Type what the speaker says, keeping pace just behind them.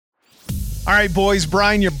All right, boys,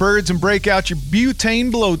 brine your birds and break out your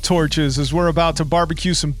butane blowtorches as we're about to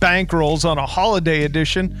barbecue some bankrolls on a holiday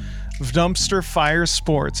edition of Dumpster Fire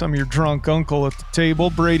Sports. I'm your drunk uncle at the table,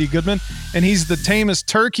 Brady Goodman, and he's the tamest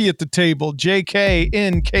turkey at the table, JK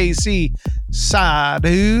NKC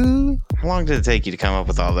Sadu. How long did it take you to come up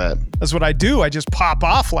with all that? That's what I do. I just pop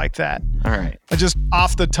off like that. All right. I just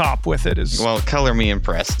off the top with it. Well, color me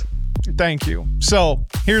impressed. Thank you. So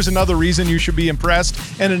here's another reason you should be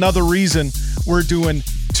impressed, and another reason we're doing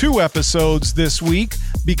 2 episodes this week,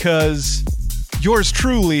 because yours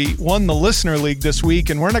truly won the Listener League this week,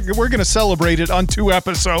 and we're going to celebrate it on 2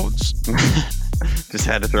 episodes. Just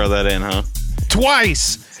had to throw that in, huh?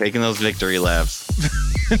 Twice. Taking those victory laps.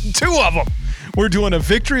 2 of them. We're doing a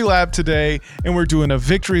victory lap today, and we're doing a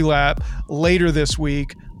victory lap later this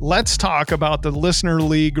week. Let's talk about the Listener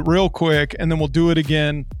League real quick, and then we'll do it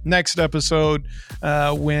again next episode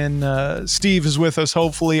when Steve is with us,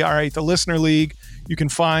 hopefully. All right, the Listener League you can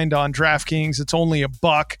find on DraftKings. It's only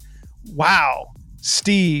 $1. Wow.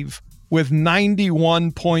 Steve with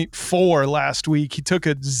 91.4 last week. He took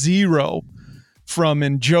a 0 from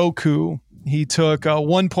Njoku. He took a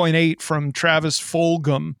 1.8 from Travis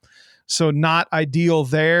Fulgham. So not ideal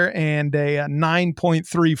there, and a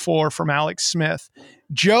 9.34 from Alex Smith.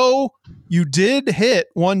 Joe, you did hit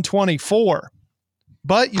 124,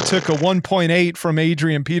 but you took a 1.8 from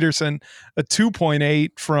Adrian Peterson, a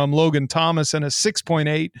 2.8 from Logan Thomas, and a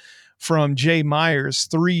 6.8 from Jay Myers.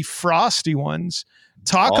 3 frosty ones.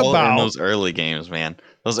 Talk all about in those early games, man.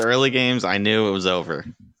 Those early games, I knew it was over.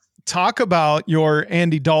 Talk about your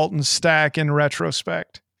Andy Dalton stack in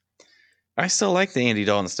retrospect. I still like the Andy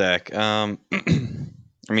Dalton stack. I mean,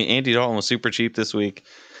 Andy Dalton was super cheap this week.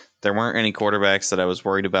 There weren't any quarterbacks that I was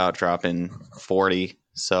worried about dropping 40,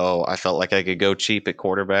 so I felt like I could go cheap at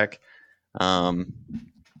quarterback. Let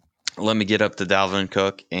me get up to Dalvin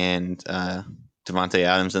Cook and Devontae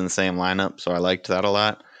Adams in the same lineup, so I liked that a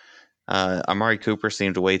lot. Amari Cooper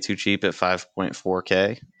seemed way too cheap at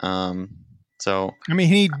 5.4K. So I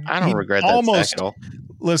mean, I don't regret that stack at all.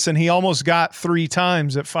 Listen, he almost got 3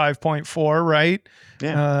 times at 5.4, right?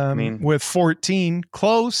 Yeah, I mean, with 14,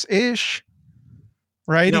 close-ish,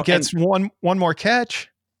 right? He gets one more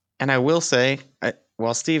catch. And I will say,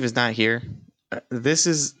 while Steve is not here,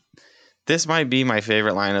 this might be my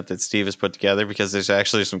favorite lineup that Steve has put together, because there's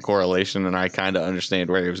actually some correlation, and I kind of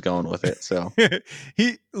understand where he was going with it. So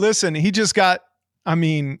he just got. I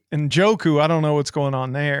mean, Njoku, I don't know what's going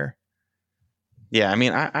on there. Yeah, I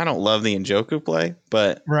mean, I don't love the Njoku play,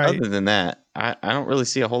 but other than that, I don't really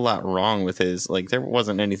see a whole lot wrong with his, like, there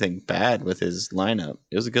wasn't anything bad with his lineup.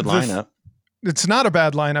 It was a good lineup. It's not a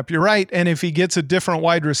bad lineup. You're right. And if he gets a different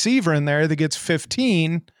wide receiver in there that gets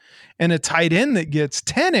 15 and a tight end that gets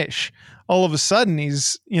 10-ish, all of a sudden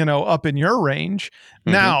he's, up in your range.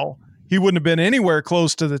 Mm-hmm. Now, he wouldn't have been anywhere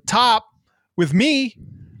close to the top with me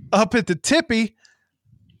up at the tippy.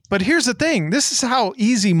 But here's the thing. This is how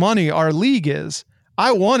easy money our league is.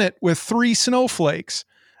 I won it with 3 snowflakes.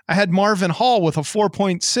 I had Marvin Hall with a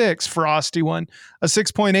 4.6 frosty one, a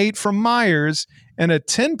 6.8 from Myers, and a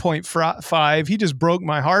 10.5. He just broke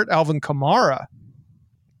my heart, Alvin Kamara.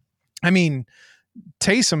 I mean,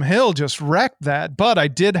 Taysom Hill just wrecked that. But I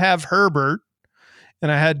did have Herbert,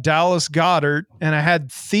 and I had Dallas Goedert, and I had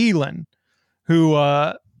Thielen, who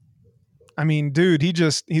I mean, dude,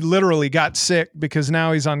 he literally got sick because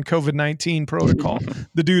now he's on COVID-19 protocol.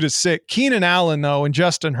 The dude is sick. Keenan Allen, though, and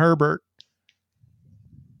Justin Herbert,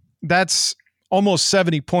 that's almost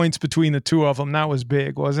 70 points between the 2 of them. That was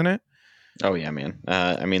big, wasn't it? Oh, yeah, man.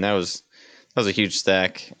 I mean, that was a huge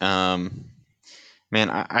stack. Man,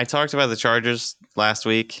 I talked about the Chargers last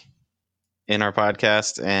week in our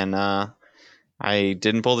podcast, and I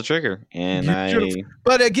didn't pull the trigger, and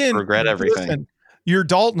but again, regret everything. Listen, your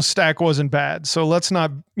Dalton stack wasn't bad, so let's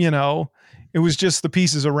not, it was just the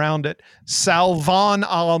pieces around it. Salvon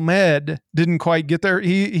Ahmed didn't quite get there.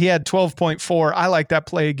 He had 12.4. I like that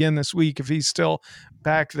play again this week if he's still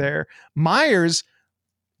back there. Myers,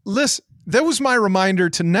 listen, that was my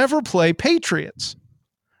reminder to never play Patriots,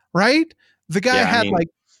 right? The guy had like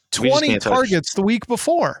 20 targets the week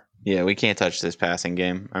before. Yeah, we can't touch this passing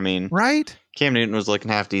game. I mean, right? Cam Newton was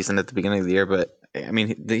looking half decent at the beginning of the year, but I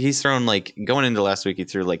mean, he's thrown going into last week, he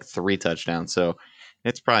threw 3 touchdowns. So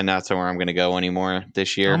it's probably not somewhere I'm going to go anymore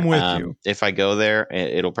this year. I'm with you. If I go there,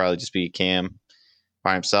 it'll probably just be Cam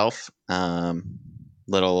by himself. Little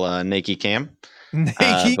Nakey Cam.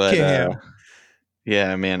 Cam.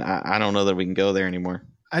 Yeah, man, I don't know that we can go there anymore.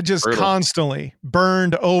 I just constantly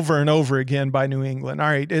burned over and over again by New England. All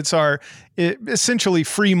right, it's our essentially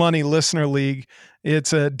free money listener league.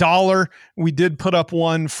 It's $1. We did put up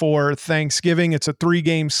one for Thanksgiving. It's a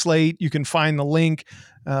 3-game slate. You can find the link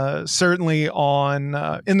certainly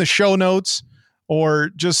on in the show notes, or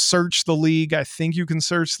just search the league. I think you can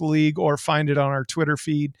search the league or find it on our Twitter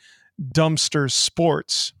feed, Dumpster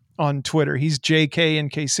Sports on Twitter. He's JK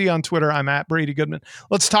and KC on Twitter. I'm at Brady Goodman.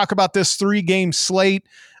 Let's talk about this 3-game slate.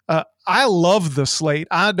 I love the slate.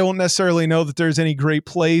 I don't necessarily know that there's any great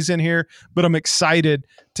plays in here, but I'm excited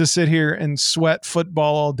to sit here and sweat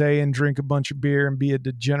football all day and drink a bunch of beer and be a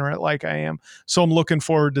degenerate like I am. So I'm looking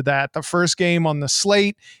forward to that. The first game on the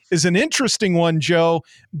slate is an interesting one, Joe,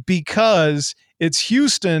 because it's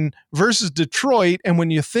Houston versus Detroit. And when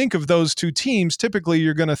you think of those two teams, typically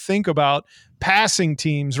you're going to think about passing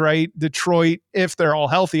teams, right? Detroit, if they're all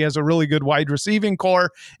healthy, has a really good wide receiving core.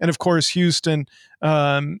 And of course, Houston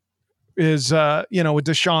is, with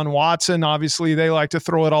Deshaun Watson, obviously they like to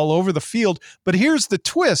throw it all over the field. But here's the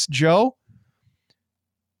twist, Joe.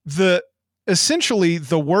 Essentially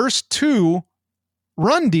the worst 2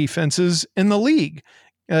 run defenses in the league.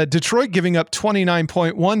 Detroit giving up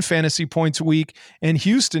 29.1 fantasy points a week, and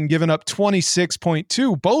Houston giving up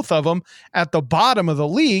 26.2, both of them at the bottom of the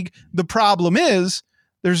league. The problem is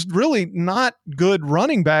there's really not good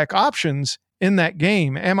running back options in that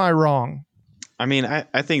game. Am I wrong? I mean,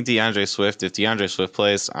 I think DeAndre Swift, if DeAndre Swift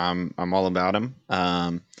plays, I'm all about him.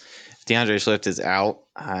 If DeAndre Swift is out,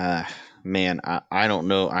 I don't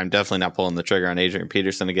know. I'm definitely not pulling the trigger on Adrian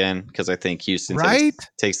Peterson again, because I think Houston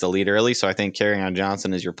takes the lead early. So I think Kerryon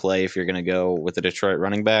Johnson is your play if you're going to go with the Detroit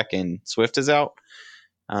running back and Swift is out.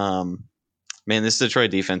 This Detroit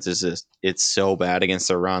defense it's so bad against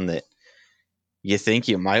the run that you think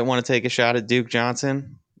you might want to take a shot at Duke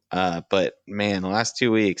Johnson. But man, the last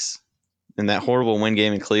 2 weeks in that horrible win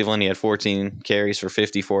game in Cleveland, he had 14 carries for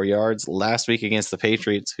 54 yards. Last week against the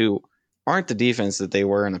Patriots, who aren't the defense that they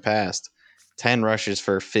were in the past, 10 rushes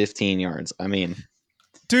for 15 yards. I mean,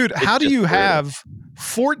 dude, how do you have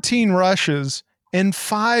 14 rushes and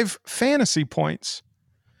 5 fantasy points?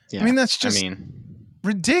 Yeah, I mean, that's just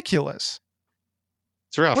ridiculous.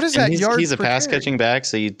 It's rough. What is that? He's a pass catching back,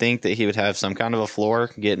 so you'd think that he would have some kind of a floor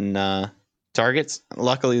getting targets.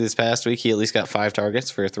 Luckily, this past week, he at least got 5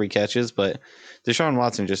 targets for 3 catches, but Deshaun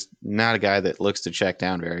Watson just not a guy that looks to check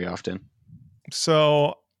down very often.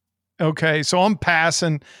 So I'm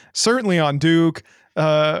passing certainly on Duke.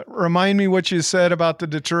 Remind me what you said about the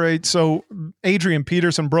Detroit. So Adrian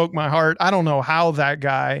Peterson broke my heart. I don't know how that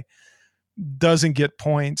guy doesn't get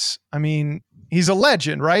points. I mean, he's a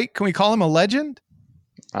legend, right? Can we call him a legend?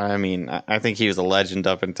 I mean, I think he was a legend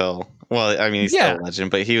up until, he's still a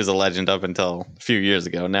legend, but he was a legend up until a few years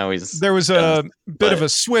ago. Now there was a bit of a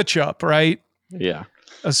switch up, right? Yeah.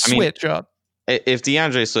 A switch up. If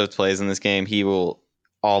DeAndre Swift plays in this game, he will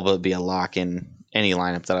all but be a lock in any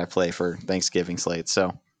lineup that I play for Thanksgiving slate.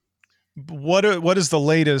 So what is the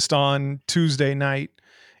latest on Tuesday night?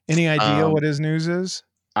 Any idea what his news is?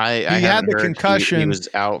 He had the concussion. He was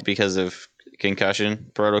out because of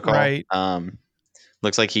concussion protocol. Right.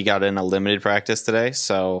 Looks like he got in a limited practice today.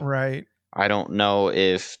 So right. I don't know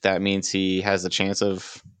if that means he has a chance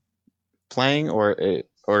of playing or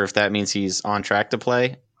if that means he's on track to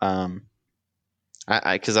play.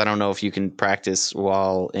 Because I don't know if you can practice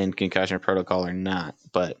while in concussion protocol or not.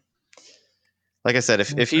 But like I said,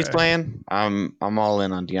 if he's playing, I'm all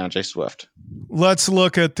in on DeAndre Swift. Let's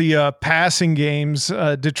look at the passing games.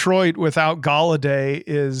 Detroit without Golladay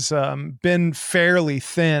is been fairly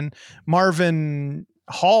thin. Marvin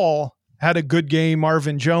Hall had a good game.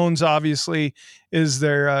 Marvin Jones obviously is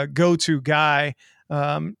their go-to guy.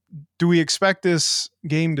 Do we expect this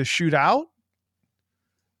game to shoot out?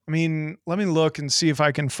 I mean, let me look and see if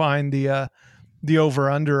I can find the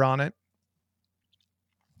over-under on it.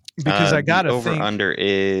 Because I got to think. Over-under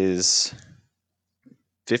is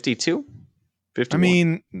 52? 51. I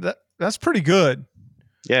mean, that's pretty good.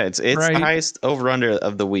 Yeah, it's right? The highest over-under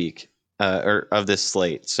of the week, or of this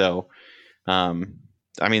slate. So,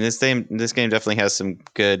 this game definitely has some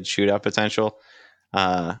good shootout potential.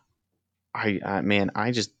 I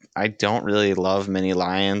don't really love many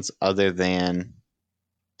Lions other than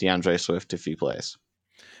DeAndre Swift if he plays.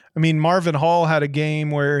 I mean, Marvin Hall had a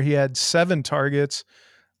game where he had 7 targets,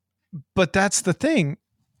 but that's the thing.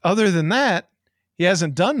 Other than that, he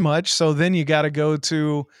hasn't done much. So then you got to go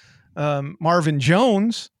to Marvin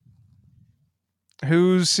Jones,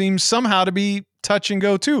 who seems somehow to be touch and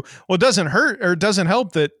go too. Well, it doesn't hurt or it doesn't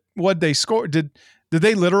help that what they scored. Did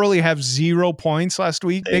they literally have 0 points last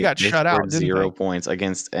week? They got shut out. Didn't 0 points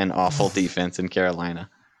against an awful defense in Carolina.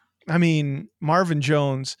 I mean, Marvin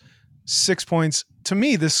Jones, 6 points. To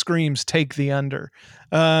me, this screams take the under.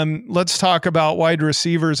 Let's talk about wide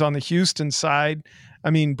receivers on the Houston side. I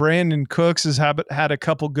mean, Brandon Cooks has had a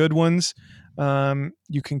couple good ones.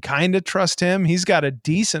 You can kind of trust him. He's got a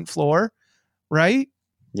decent floor, right?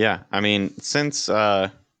 Yeah, I mean, since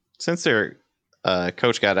their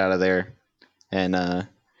coach got out of there and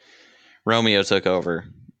Romeo took over,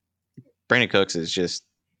 Brandon Cooks has just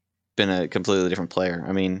been a completely different player.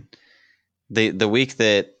 I mean, the week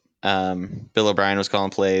that Bill O'Brien was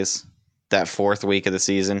calling plays, that fourth week of the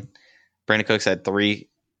season, Brandon Cooks had 3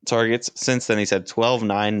 targets. Since then, he's had 12,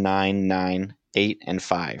 9, 9, 9, 8, and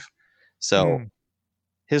 5. So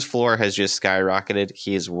his floor has just skyrocketed.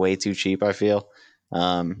 He is way too cheap, I feel.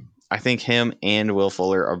 I think him and Will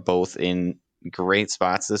Fuller are both in great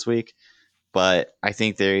spots this week, but I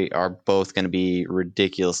think they are both going to be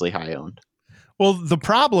ridiculously high owned. Well, the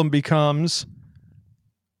problem becomes,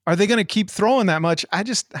 are they going to keep throwing that much?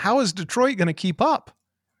 How is Detroit going to keep up?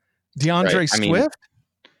 DeAndre Swift?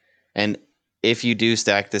 And if you do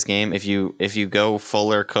stack this game, if you go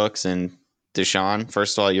Fuller, Cooks, and Deshaun,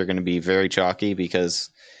 first of all, you're going to be very chalky because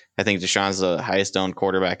I think Deshaun's the highest owned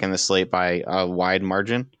quarterback in the slate by a wide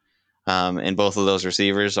margin. And both of those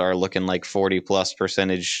receivers are looking like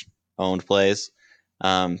 40+% owned plays. So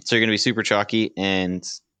you're going to be super chalky. And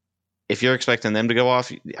if you're expecting them to go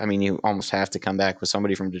off, I mean, you almost have to come back with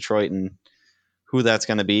somebody from Detroit, and who that's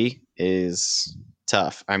going to be is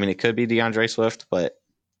tough. I mean, it could be DeAndre Swift, but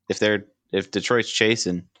if Detroit's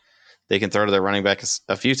chasing, they can throw to their running back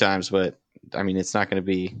a few times, but I mean, it's not going to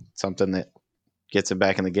be something that gets it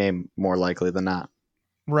back in the game more likely than not.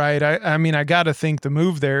 Right. I mean, I got to think the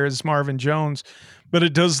move there is Marvin Jones, but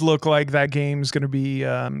it does look like that game's going to be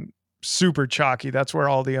super chalky. That's where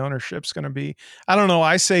all the ownership's going to be. I don't know.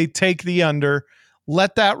 I say take the under,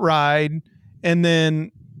 let that ride, and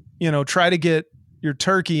then, try to get your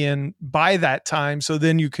turkey in by that time. So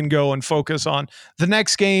then you can go and focus on the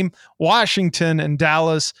next game, Washington and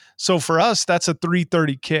Dallas. So for us, that's a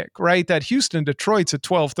 3:30 kick, right? That Houston Detroit's a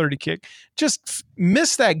 12:30 kick. Just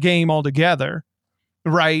miss that game altogether.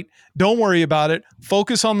 Right. Don't worry about it.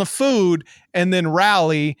 Focus on the food and then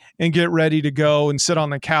rally and get ready to go and sit on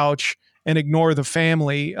the couch and ignore the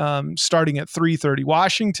family starting at 3:30.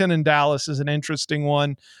 Washington and Dallas is an interesting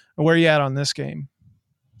one. Where are you at on this game?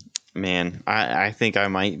 Man, I think I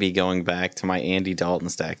might be going back to my Andy Dalton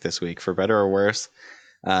stack this week, for better or worse.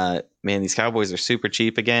 Man, these Cowboys are super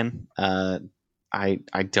cheap again. I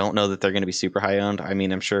don't know that they're going to be super high owned. I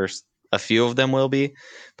mean, I'm sure a few of them will be,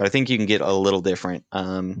 but I think you can get a little different.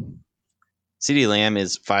 CeeDee Lamb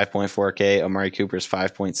is 5.4K. Amari Cooper is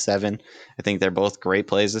 5.7. I think they're both great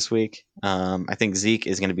plays this week. I think Zeke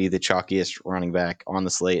is going to be the chalkiest running back on the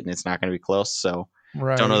slate, and it's not going to be close. So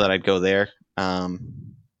Don't know that I'd go there.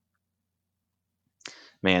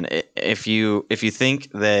 Man, if you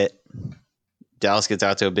think that Dallas gets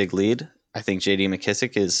out to a big lead, I think J.D.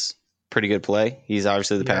 McKissic is pretty good play. He's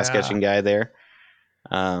obviously the pass catching guy there.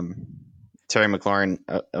 Terry McLaurin,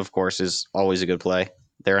 of course, is always a good play.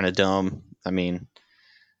 They're in a dome. I mean,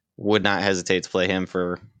 would not hesitate to play him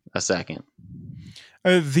for a second.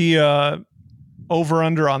 The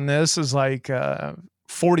over-under on this is like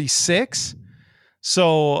 46.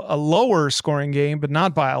 So a lower scoring game, but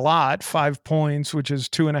not by a lot. 5 points, which is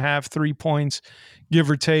 2.5, 3 points, give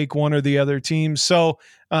or take one or the other team. So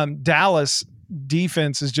Dallas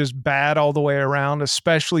defense is just bad all the way around,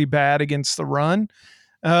 especially bad against the run.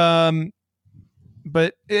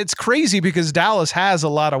 But it's crazy because Dallas has a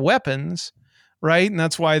lot of weapons, right? And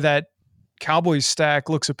that's why that Cowboys stack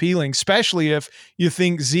looks appealing, especially if you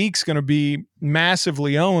think Zeke's going to be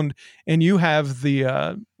massively owned and you have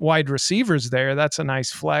the wide receivers there. That's a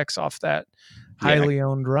nice flex off that highly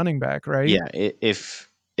owned running back, right? Yeah. If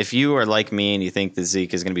you are like me and you think that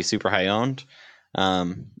Zeke is going to be super high owned,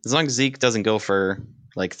 as long as Zeke doesn't go for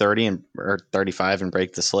like 30 or 35 and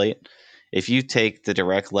break the slate, if you take the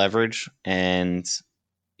direct leverage and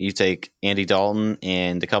you take Andy Dalton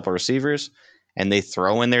and a couple receivers and they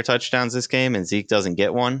throw in their touchdowns this game and Zeke doesn't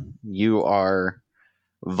get one, you are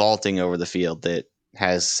vaulting over the field that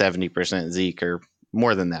has 70% Zeke or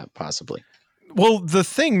more than that possibly. Well, the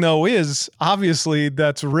thing though is obviously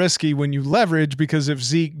that's risky when you leverage, because if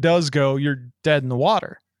Zeke does go, you're dead in the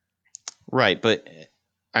water. Right. But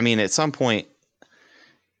I mean, at some point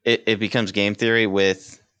it becomes game theory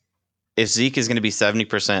with, if Zeke is going to be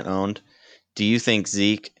 70% owned, do you think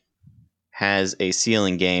Zeke has a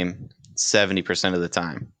ceiling game 70% of the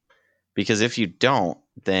time? Because if you don't,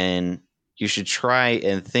 then you should try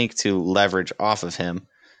and think to leverage off of him.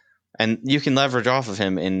 And you can leverage off of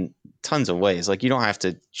him in tons of ways. Like, you don't have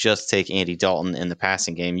to just take Andy Dalton in the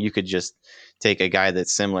passing game. You could just take a guy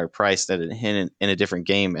that's similar priced in a different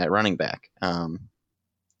game at running back.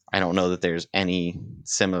 I don't know that there's any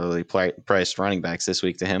similarly priced running backs this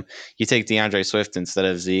week to him. You take DeAndre Swift instead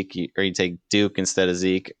of Zeke, or you take Duke instead of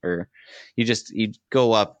Zeke, or you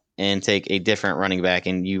go up and take a different running back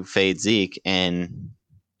and you fade Zeke. And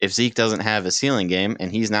if Zeke doesn't have a ceiling game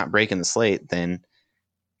and he's not breaking the slate, then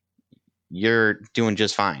you're doing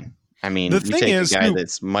just fine. I mean, you take a guy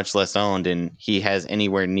that's much less owned and he has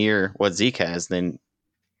anywhere near what Zeke has, then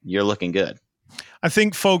you're looking good. I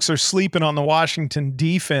think folks are sleeping on the Washington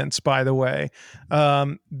defense, by the way.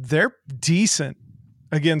 They're decent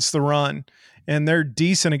against the run, and they're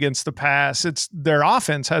decent against the pass. It's their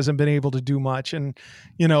offense hasn't been able to do much. And,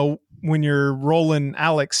 when you're rolling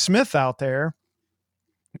Alex Smith out there,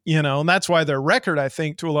 and that's why their record, I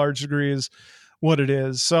think, to a large degree is what it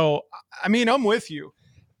is. So, I mean, I'm with you.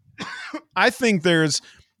 I think there's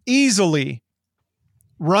easily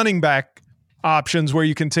running back options where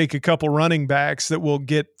you can take a couple running backs that will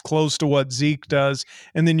get close to what Zeke does,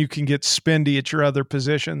 and then you can get spendy at your other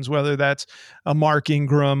positions, whether that's a Mark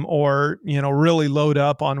Ingram or, really load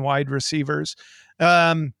up on wide receivers.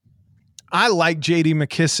 I like J.D.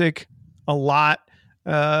 McKissick a lot.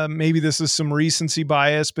 Maybe this is some recency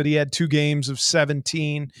bias, but he had 2 games of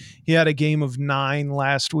 17. He had a game of 9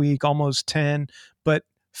 last week, almost 10, but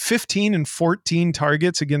 15 and 14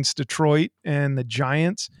 targets against Detroit and the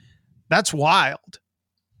Giants. That's wild.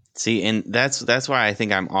 See, and that's why I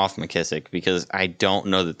think I'm off McKissick, because I don't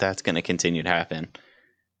know that that's going to continue to happen.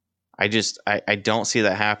 I don't see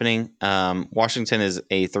that happening. Washington is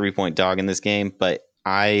a 3-point dog in this game, but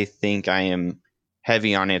I think I am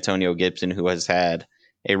heavy on Antonio Gibson, who has had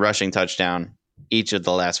a rushing touchdown each of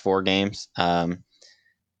the last 4 games.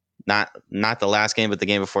 Not the last game, but the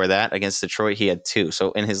game before that against Detroit, he had 2.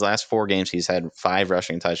 So in his last 4 games, he's had 5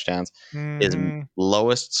 rushing touchdowns. His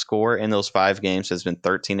lowest score in those 5 games has been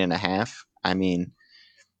 13.5. I mean,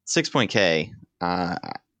 6-point K.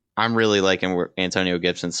 I'm really liking Antonio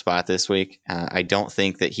Gibson's spot this week. I don't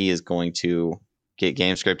think that he is going to get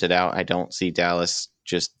game scripted out. I don't see Dallas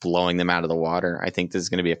just blowing them out of the water. I think this is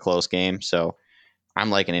going to be a close game. So I'm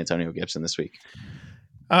liking Antonio Gibson this week.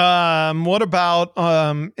 What about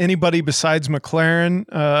anybody besides McLaren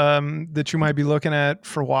that you might be looking at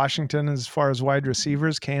for Washington as far as wide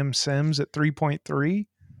receivers? Cam Sims at 3.3.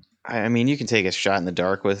 I mean, you can take a shot in the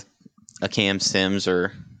dark with a Cam Sims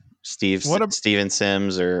or Steven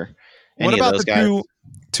Sims or any of those guys. What about the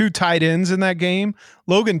two tight ends in that game?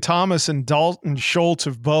 Logan Thomas and Dalton Schultz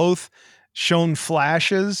have both shown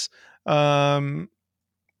flashes.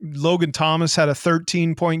 Logan Thomas had a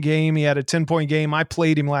 13-point game. He had a 10-point game. I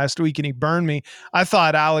played him last week and he burned me. I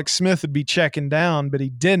thought Alex Smith would be checking down, but he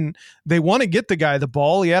didn't. They want to get the guy the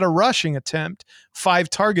ball. He had a rushing attempt, 5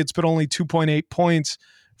 targets, but only 2.8 points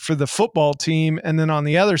for the football team. And then on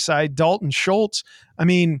the other side, Dalton Schultz. I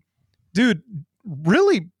mean, dude,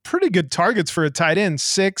 really pretty good targets for a tight end.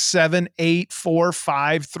 6, 7, 8, 4,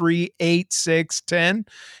 5, 3, 8, 6, 10.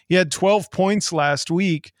 He had 12 points last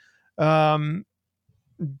week.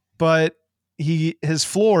 But his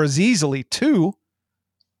floor is easily 2.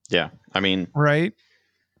 Yeah, I mean, right.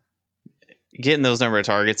 Getting those number of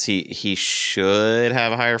targets, he should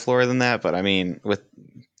have a higher floor than that. But I mean,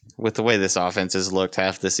 with the way this offense has looked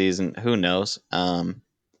half the season, who knows?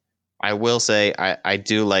 I will say I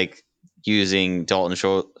do like using Dalton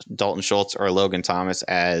Schultz or Logan Thomas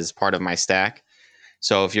as part of my stack.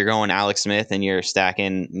 So if you're going Alex Smith and you're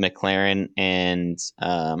stacking McLaren and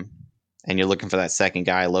you're looking for that second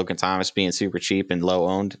guy, Logan Thomas being super cheap and low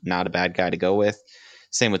owned, not a bad guy to go with.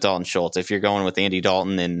 Same with Dalton Schultz. If you're going with Andy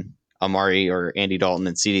Dalton and Amari, or Andy Dalton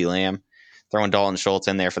and CeeDee Lamb, throwing Dalton Schultz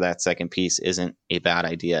in there for that second piece isn't a bad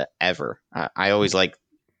idea ever. I always like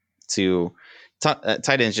to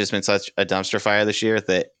tight end's just been such a dumpster fire this year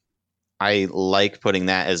that I like putting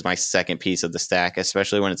that as my second piece of the stack,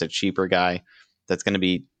 especially when it's a cheaper guy that's going to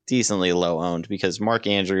be decently low owned, because Mark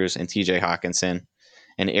Andrews and TJ Hawkinson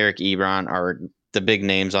and Eric Ebron are the big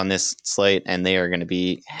names on this slate, and they are going to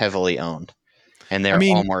be heavily owned, and they're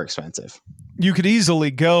all more expensive. You could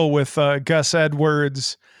easily go with Gus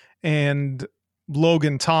Edwards and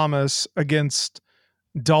Logan Thomas against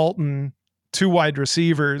Dalton, 2 wide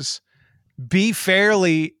receivers, be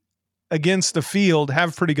fairly against the field,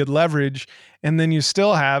 have pretty good leverage, and then you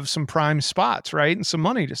still have some prime spots, right? And some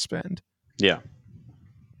money to spend. Yeah.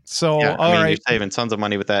 So, yeah, I mean, you're saving tons of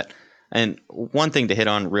money with that. And one thing to hit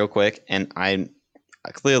on real quick, and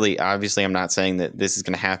obviously I'm not saying that this is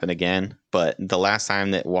going to happen again, but the last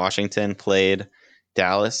time that Washington played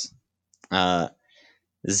Dallas,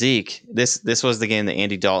 Zeke, this was the game that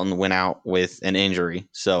Andy Dalton went out with an injury,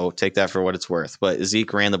 so take that for what it's worth. But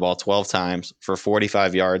Zeke ran the ball 12 times for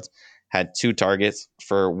 45 yards, had 2 targets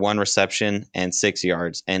for 1 reception and 6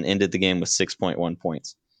 yards, and ended the game with 6.1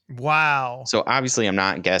 points. Wow. So obviously I'm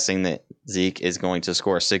not guessing that Zeke is going to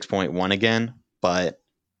score 6.1 again, but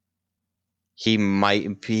he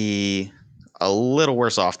might be a little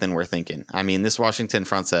worse off than we're thinking. I mean, this Washington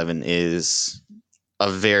front seven is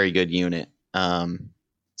a very good unit.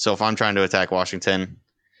 So if I'm trying to attack Washington,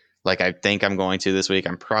 like I think I'm going to this week,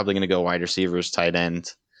 I'm probably going to go wide receivers, tight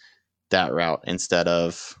end, that route instead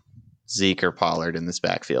of Zeke or Pollard in this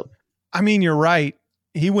backfield. I mean, you're right.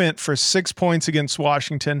 He went for 6 points against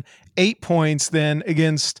Washington, 8 points then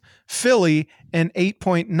against Philly, and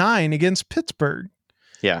 8.9 against Pittsburgh.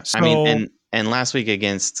 Yeah, So, I mean, and last week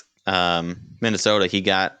against Minnesota, he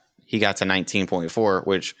got to 19.4,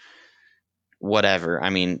 which whatever.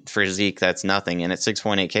 I mean, for Zeke, that's nothing, and at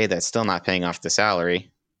 6.8K, that's still not paying off the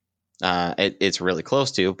salary. It's really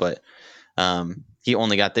close to, but he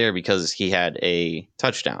only got there because he had a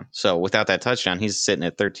touchdown. So without that touchdown, he's sitting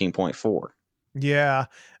at 13.4. yeah,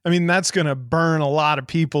 I mean, that's going to burn a lot of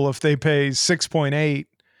people if they pay 6.8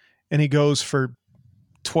 and he goes for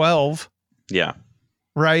 12. Yeah.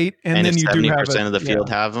 Right. And then if you 70% do have of the field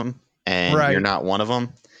have him and Right. you're not one of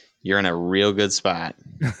them, you're in a real good spot.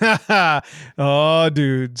 Oh,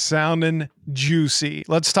 dude, sounding juicy.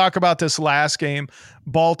 Let's talk about this last game,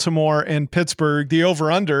 Baltimore and Pittsburgh. The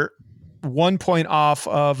over-under, 1 point off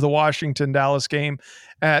of the Washington-Dallas game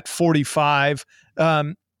at 45.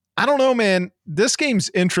 I don't know, man. This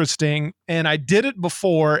game's interesting, and I did it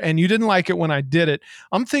before, and you didn't like it when I did it.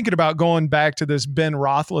 I'm thinking about going back to this Ben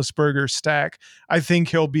Roethlisberger stack. I think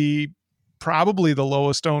he'll be probably the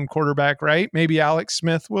lowest owned quarterback, right? Maybe Alex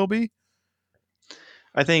Smith will be.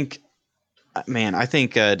 I think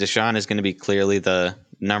Deshaun is going to be clearly the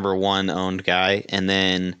number 1 owned guy, and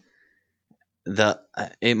then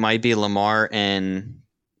it might be Lamar, and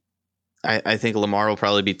I think Lamar will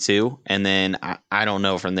probably be 2, and then I don't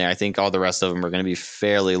know from there. I think all the rest of them are going to be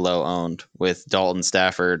fairly low owned with Dalton,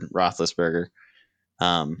 Stafford, Roethlisberger.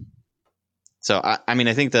 So I mean,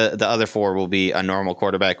 I think the other 4 will be a normal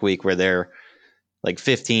quarterback week where they're like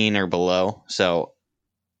 15 or below. So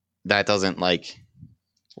that doesn't like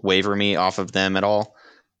waver me off of them at all.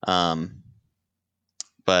 But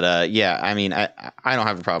yeah, I mean, I don't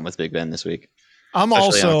have a problem with Big Ben this week. I'm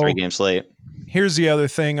especially on also a 3-game slate. Here's the other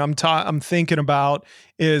thing I'm thinking about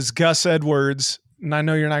is Gus Edwards, and I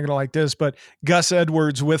know you're not going to like this, but Gus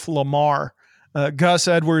Edwards with Lamar. Gus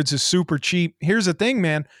Edwards is super cheap. Here's the thing,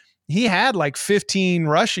 man. He had like 15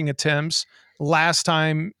 rushing attempts last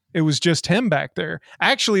time it was just him back there.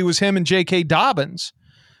 Actually, it was him and J.K. Dobbins.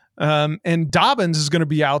 And Dobbins is going to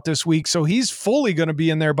be out this week, so he's fully going to be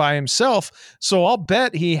in there by himself. So I'll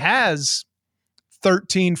bet he has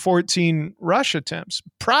 13, 14 rush attempts,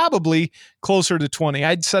 probably closer to 20.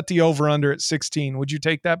 I'd set the over under at 16. Would you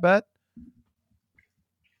take that bet?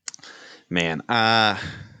 Man, I'm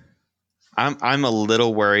a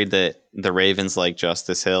little worried that the Ravens like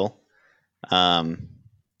Justice Hill.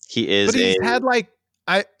 He is, but he's had like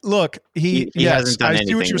he yes, hasn't done I anything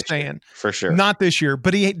see what you're this year, saying for sure. Not this year,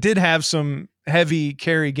 but he did have some heavy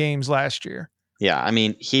carry games last year. Yeah, I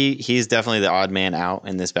mean he's definitely the odd man out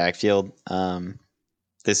in this backfield.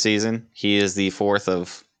 This season, he is the 4th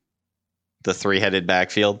of the 3-headed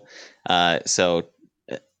backfield. So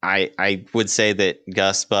I would say that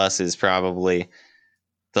Gus Bus is probably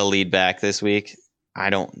the lead back this week. I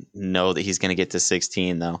don't know that he's going to get to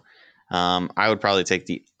 16 though. I would probably take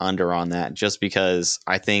the under on that just because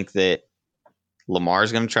I think that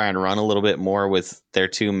Lamar's going to try and run a little bit more with their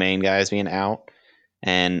 2 main guys being out,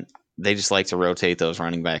 and they just like to rotate those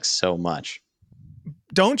running backs so much.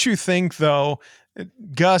 Don't you think though,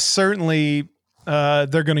 Gus certainly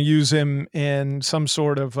they're going to use him in some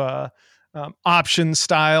sort of option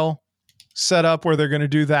style setup where they're going to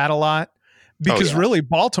do that a lot because really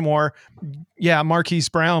Baltimore, yeah, Marquise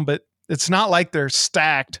Brown, but it's not like they're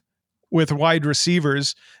stacked with wide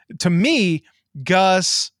receivers. To me,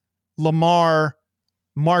 Gus, Lamar,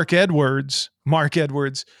 Mark Edwards.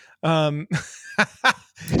 I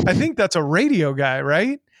think that's a radio guy,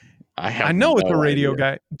 right? I know it's a radio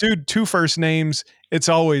guy. Dude, 2 first names. It's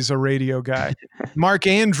always a radio guy. Mark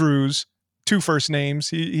Andrews, 2 first names.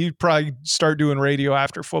 He'd probably start doing radio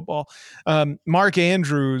after football. Mark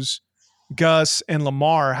Andrews, Gus, and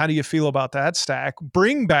Lamar. How do you feel about that stack?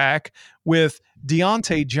 Bring back with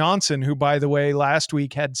Deontay Johnson, who, by the way, last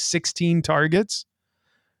week had 16 targets.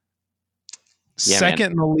 Yeah,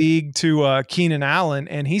 second in the league to Keenan Allen,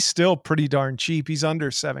 and he's still pretty darn cheap. He's under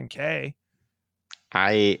 7K.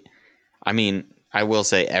 I mean, I will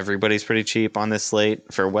say everybody's pretty cheap on this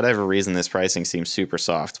slate. For whatever reason, this pricing seems super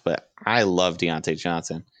soft, but I love Deontay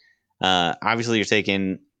Johnson. Obviously, you're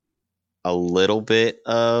taking a little bit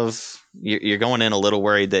of you're going in a little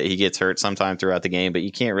worried that he gets hurt sometime throughout the game, but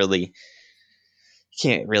you can't really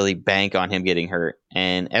bank on him getting hurt.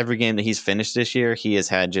 And every game that he's finished this year, he has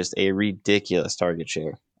had just a ridiculous target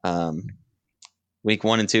share. Week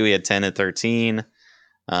 1 and 2, he had 10 and 13.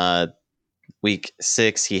 Week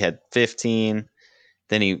 6, he had 15.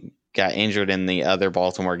 Then he got injured in the other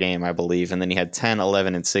Baltimore game, I believe. And then he had 10,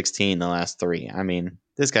 11, and 16 the last 3. I mean,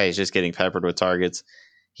 this guy is just getting peppered with targets.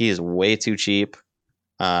 He is way too cheap.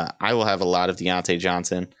 I will have a lot of Deontay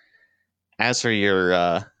Johnson. As for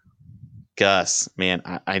your Gus, man,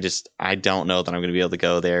 I don't know that I'm going to be able to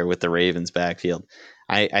go there with the Ravens backfield.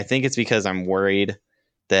 I think it's because I'm worried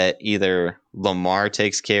that either Lamar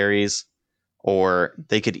takes carries or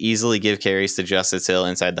they could easily give carries to Justice Hill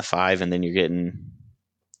inside the 5, and then you're getting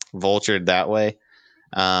vultured that way.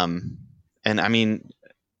 And I mean,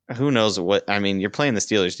 who knows what? I mean, you're playing the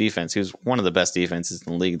Steelers defense, who's one of the best defenses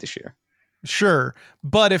in the league this year. Sure.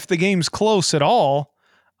 But if the game's close at all,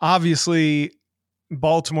 obviously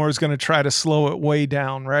Baltimore is going to try to slow it way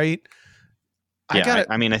down, right? Yeah,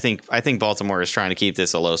 I mean, I think Baltimore is trying to keep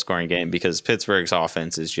this a low-scoring game because Pittsburgh's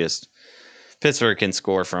offense is just Pittsburgh can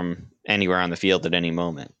score from anywhere on the field at any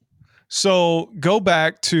moment. So go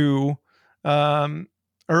back to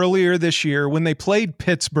earlier this year when they played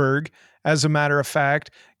Pittsburgh. As a matter of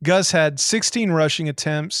fact, Gus had 16 rushing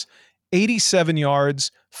attempts, 87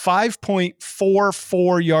 yards,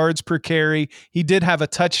 5.44 yards per carry. He did have a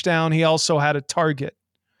touchdown. He also had a target.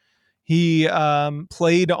 He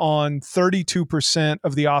played on 32%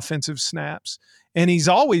 of the offensive snaps, and he's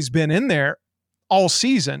always been in there all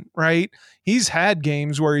season, right? He's had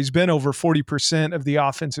games where he's been over 40% of the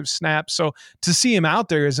offensive snaps. So to see him out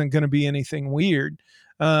there isn't going to be anything weird.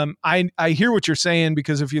 I hear what you're saying,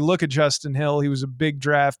 because if you look at Justin Hill, he was a big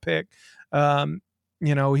draft pick.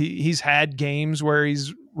 He's had games where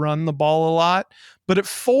he's run the ball a lot, but at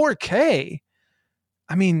 4K,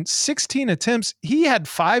 I mean, 16 attempts, he had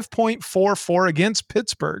 5.44 against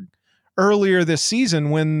Pittsburgh earlier this season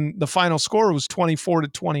when the final score was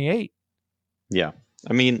 24-28. Yeah.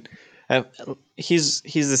 I mean, he's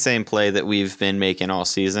the same play that we've been making all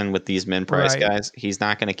season with these min-price guys. He's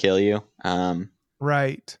not going to kill you.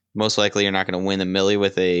 Right. Most likely you're not going to win the millie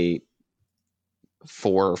with a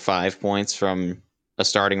 4 or 5 points from a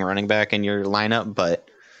starting running back in your lineup, but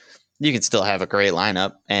you can still have a great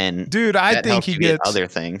lineup. And dude, I think he gets other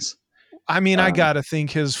things. I mean, I got to think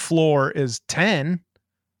his floor is 10,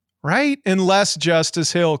 right? Unless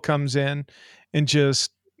Justice Hill comes in and just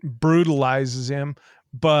brutalizes him.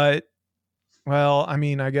 But, well, I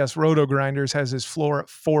mean, I guess Roto Grinders has his floor at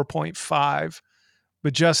 4.5,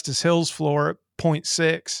 but Justice Hill's floor at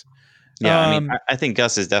 0.6. Yeah, I mean, I think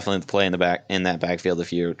Gus is definitely the play in that backfield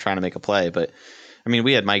if you're trying to make a play. But I mean,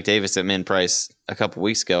 we had Mike Davis at min price a couple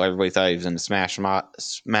weeks ago. Everybody thought he was in a smash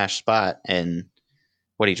spot, and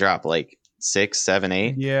what he dropped, like 6, 7,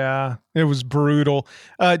 8. Yeah, it was brutal.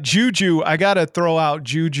 Juju, I gotta throw out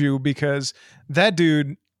Juju because that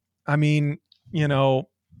dude, I mean, I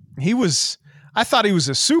thought he was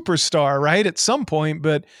a superstar, right, at some point,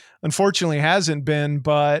 but unfortunately hasn't been.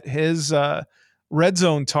 But his red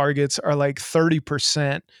zone targets are like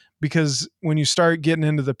 30%, because when you start getting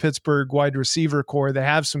into the Pittsburgh wide receiver core, they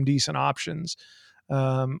have some decent options.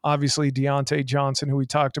 Obviously Deontay Johnson, who we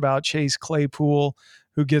talked about, Chase Claypool,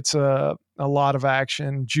 who gets a lot of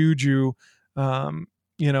action. Juju,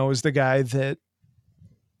 is the guy that.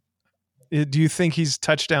 Do you think he's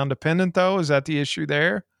touchdown dependent though? Is that the issue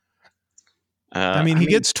there? He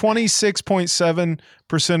gets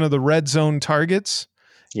 26.7% of the red zone targets.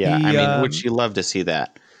 Yeah, which you love to see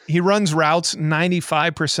that. He runs routes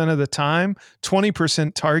 95% of the time,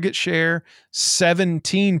 20% target share,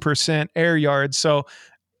 17% air yards. So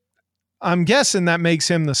I'm guessing that makes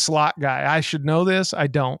him the slot guy. I should know this. I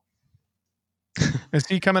don't. Is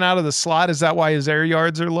he coming out of the slot? Is that why his air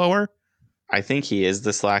yards are lower? I think he is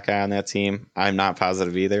the slot guy on that team. I'm not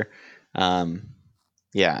positive either.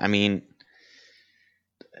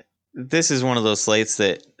 This is one of those slates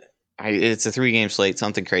that it's a 3-game slate.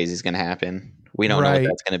 Something crazy is going to happen. We don't know what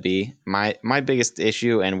that's going to be. My biggest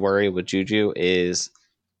issue and worry with Juju is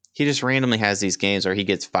he just randomly has these games where he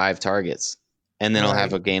gets 5 targets, and then he'll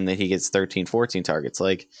have a game that he gets 13, 14 targets.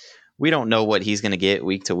 Like, we don't know what he's going to get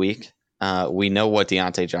week to week. We know what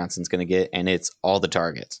Deontay Johnson's going to get, and it's all the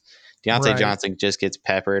targets. Deontay Johnson just gets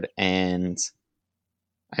peppered. And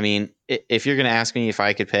I mean, if you're going to ask me if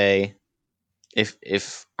I could pay,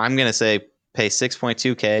 if I'm going to say pay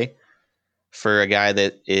 6.2K for a guy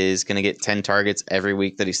that is going to get 10 targets every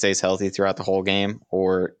week that he stays healthy throughout the whole game,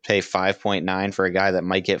 or pay 5.9 for a guy that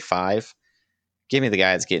might get 5, give me the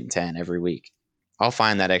guy that's getting 10 every week. I'll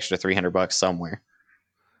find that extra $300 somewhere.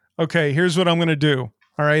 Okay, here's what I'm going to do.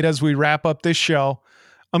 All right, as we wrap up this show,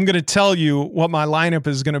 I'm going to tell you what my lineup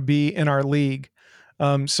is going to be in our league.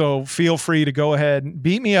 So feel free to go ahead,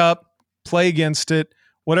 beat me up, play against it,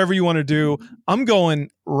 whatever you want to do. I'm going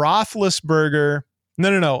Roethlisberger.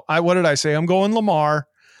 No. What did I say? I'm going Lamar.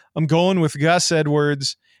 I'm going with Gus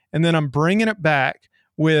Edwards. And then I'm bringing it back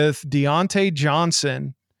with Deontay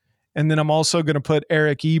Johnson. And then I'm also going to put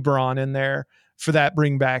Eric Ebron in there for that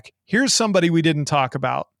bring back. Here's somebody we didn't talk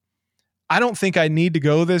about. I don't think I need to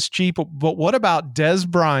go this cheap, but what about Dez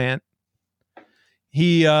Bryant?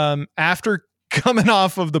 He, after coming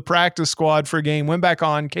off of the practice squad for a game, went back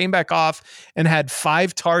on, came back off, and had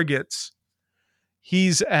 5 targets.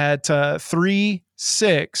 He's at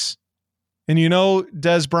 3-6. And you know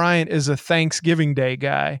Dez Bryant is a Thanksgiving Day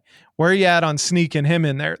guy. Where are you at on sneaking him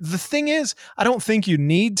in there? The thing is, I don't think you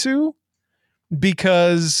need to,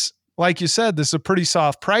 because like you said, this is a pretty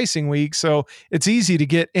soft pricing week, so it's easy to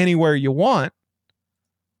get anywhere you want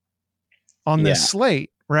on this slate,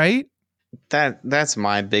 right? That's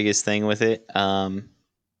my biggest thing with it. I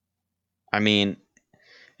mean,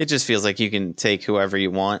 it just feels like you can take whoever you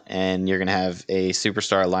want and you're going to have a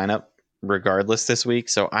superstar lineup regardless this week.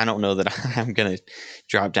 So I don't know that I'm going to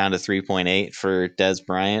drop down to 3.8 for Dez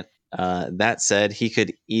Bryant. That said, he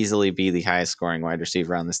could easily be the highest scoring wide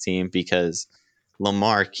receiver on this team because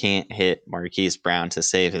Lamar can't hit Marquise Brown to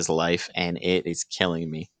save his life, and it is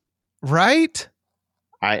killing me. Right?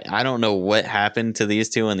 I don't know what happened to these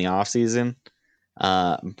two in the offseason,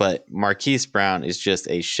 but Marquise Brown is just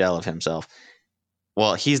a shell of himself.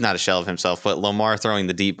 Well, he's not a shell of himself, but Lamar throwing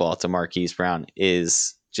the deep ball to Marquise Brown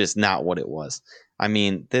is just not what it was. I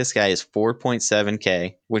mean, this guy is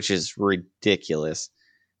 4.7K, which is ridiculous.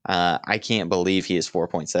 I can't believe he is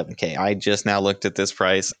 4.7K. I just now looked at this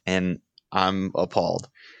price, and I'm appalled.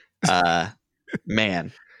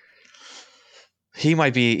 Man, he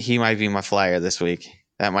might be my flyer this week.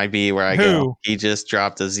 That might be where I go. He just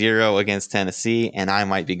dropped a 0 against Tennessee, and I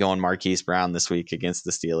might be going Marquise Brown this week against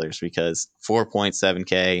the Steelers because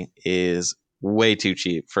 4.7K is way too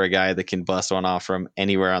cheap for a guy that can bust one off from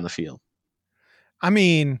anywhere on the field. I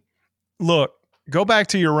mean, look, go back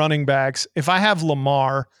to your running backs. If I have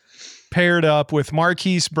Lamar paired up with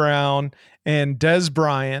Marquise Brown and Dez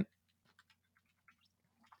Bryant,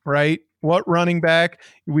 right? What running back?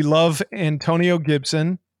 We love Antonio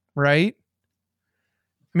Gibson, right?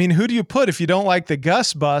 I mean, who do you put if you don't like the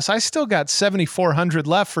Gus bus? I still got 7,400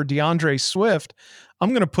 left for DeAndre Swift.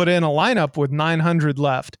 I'm going to put in a lineup with 900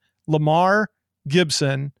 left. Lamar,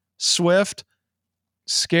 Gibson, Swift,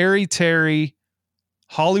 Scary Terry,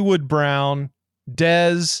 Hollywood Brown,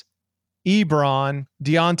 Dez, Ebron,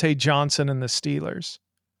 Deontay Johnson, and the Steelers.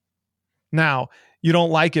 Now, you don't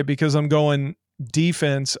like it because I'm going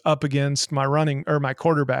defense up against my running or my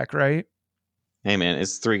quarterback, right? Hey man,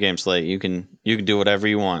 it's 3-game slate. You can do whatever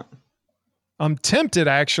you want. I'm tempted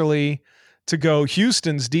actually to go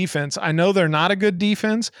Houston's defense. I know they're not a good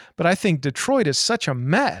defense, but I think Detroit is such a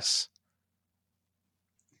mess.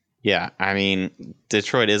 Yeah, I mean,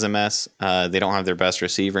 Detroit is a mess. They don't have their best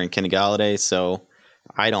receiver in Kenny Golladay, so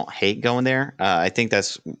I don't hate going there. I think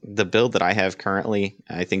that's the build that I have currently.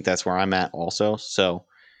 I think that's where I'm at also. So,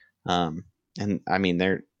 and I mean,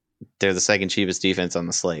 they're the second cheapest defense on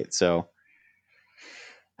the slate. So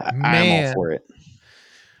I'm all for it.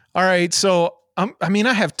 All right. So, I mean,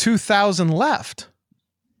 I have 2,000 left.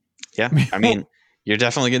 Yeah. I mean, you're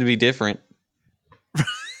definitely going to be different.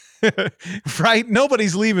 Right?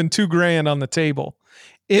 Nobody's leaving $2,000 on the table.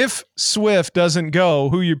 If Swift doesn't go,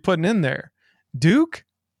 who you putting in there? Duke?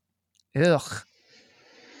 Ugh.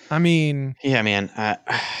 I mean, yeah, man.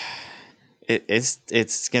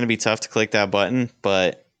 It's going to be tough to click that button,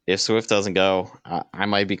 but if Swift doesn't go, I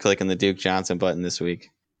might be clicking the Duke Johnson button this week.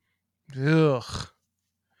 Ugh.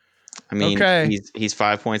 I mean, he's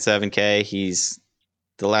 5.7K. He's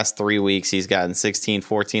the last 3 weeks he's gotten 16,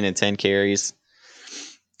 14, and 10 carries.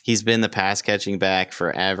 He's been the pass catching back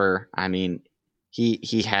forever. I mean,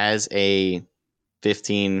 he has a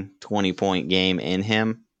 15, 20 point game in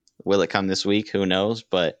him. Will it come this week? Who knows?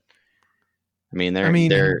 But I mean, they're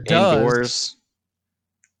indoors.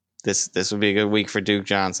 This would be a good week for Duke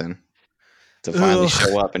Johnson to finally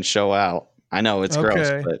show up and show out. I know it's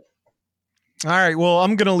gross, but all right. Well,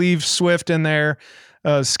 I'm going to leave Swift in there.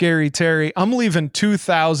 Scary Terry. I'm leaving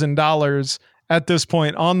 $2,000 at this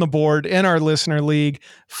point on the board in our listener league.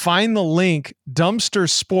 Find the link, Dumpster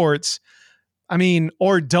Sports. I mean,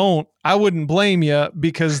 or don't. I wouldn't blame you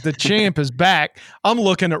because the champ is back. I'm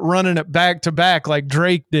looking at running it back to back like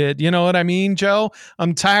Drake did. You know what I mean, Joe?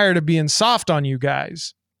 I'm tired of being soft on you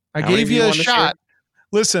guys. I gave you a shot.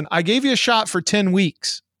 Listen, I gave you a shot for 10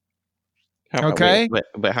 weeks. Okay?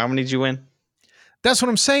 But how many did you win? That's what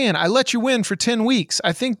I'm saying. I let you win for 10 weeks.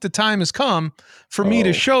 I think the time has come for me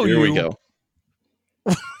to show you. Here we go.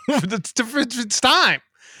 It's time.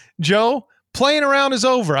 Joe, playing around is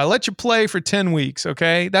over. I let you play for 10 weeks,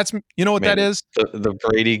 okay? That's, you know what that is? The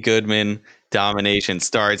Brady Goodman domination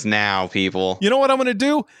starts now, people. You know what I'm going to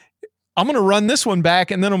do? I'm going to run this one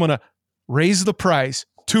back, and then I'm going to raise the price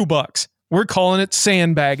 $2. We're calling it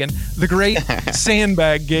sandbagging. The great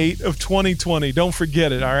sandbag gate of 2020. Don't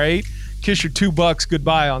forget it, all right? Kiss your $2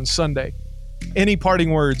 goodbye on Sunday. Any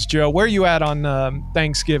parting words, Joe? Where are you at on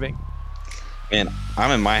Thanksgiving? Man,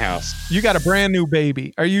 I'm in my house. You got a brand new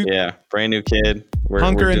baby. Are you? Yeah, brand new kid. We're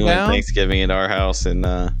hunkering doing down? Thanksgiving at our house, and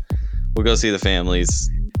we'll go see the families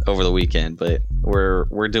over the weekend. But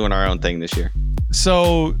we're doing our own thing this year.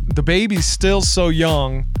 So the baby's still so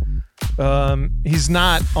young. He's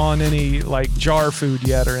not on any like jar food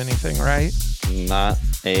yet or anything, right? Not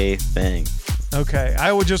a thing. Okay.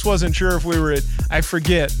 I just wasn't sure if we were I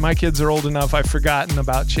forget. My kids are old enough. I've forgotten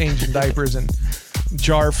about changing diapers and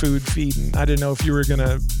jar food feeding. I didn't know if you were going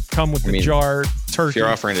to come with the jar turkey. If you're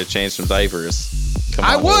offering to change some diapers, come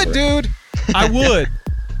on. I would, over. Dude. I would.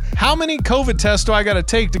 How many COVID tests do I got to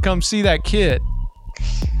take to come see that kid?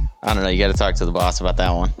 I don't know. You got to talk to the boss about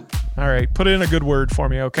that one. All right. Put in a good word for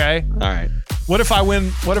me, okay? All right. What if I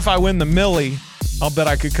win the Millie? I'll bet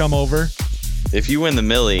I could come over. If you win the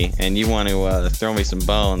Millie and you want to throw me some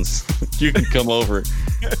bones, you can come over.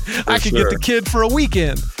 I could get the kid for a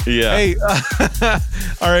weekend. Yeah. Hey,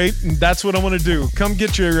 all right. That's what I'm going to do. Come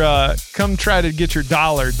try to get your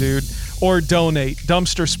 $1, dude, or donate.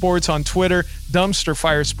 Dumpster Sports on Twitter. Dumpster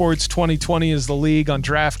Fire Sports 2020 is the league on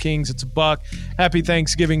DraftKings. It's $1. Happy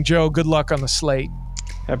Thanksgiving, Joe. Good luck on the slate.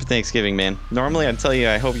 Happy Thanksgiving, man. Normally I'd tell you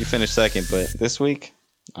I hope you finish second, but this week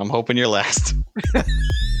I'm hoping you're last.